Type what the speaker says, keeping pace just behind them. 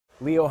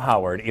Leo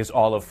Howard is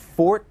all of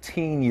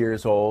 14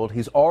 years old.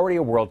 He's already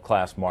a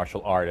world-class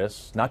martial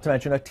artist, not to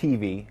mention a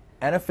TV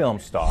and a film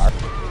star.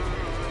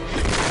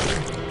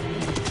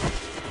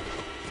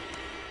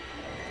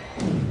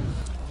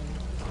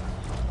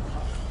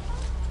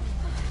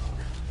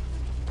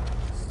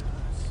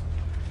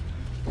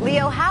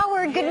 Leo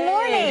Howard, good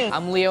morning.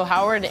 I'm Leo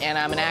Howard, and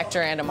I'm an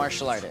actor and a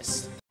martial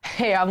artist.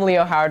 Hey, I'm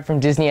Leo Howard from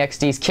Disney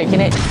XD's Kickin'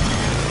 It.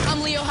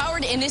 I'm Leo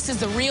Howard, and this is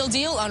The Real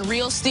Deal on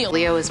Real Steel.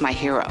 Leo is my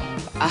hero.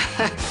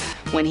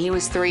 When he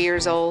was 3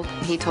 years old,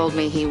 he told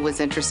me he was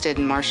interested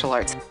in martial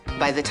arts.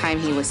 By the time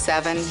he was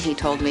 7, he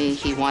told me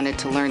he wanted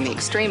to learn the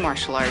extreme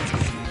martial arts.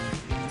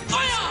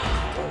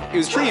 It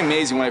was pretty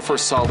amazing when I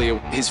first saw Leo.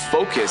 His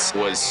focus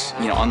was,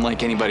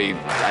 unlike anybody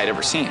I'd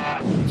ever seen.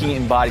 He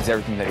embodies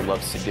everything that he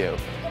loves to do.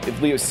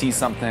 If Leo sees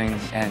something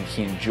and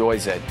he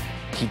enjoys it,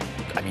 he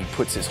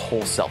puts his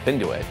whole self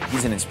into it.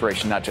 He's an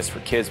inspiration not just for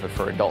kids, but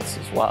for adults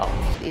as well.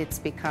 It's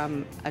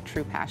become a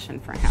true passion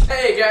for him.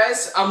 Hey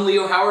guys, I'm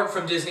Leo Howard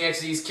from Disney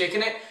XD's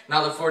Kickin' It, and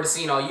I look forward to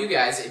seeing all you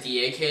guys at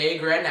the AKA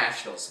Grand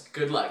Nationals.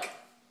 Good luck.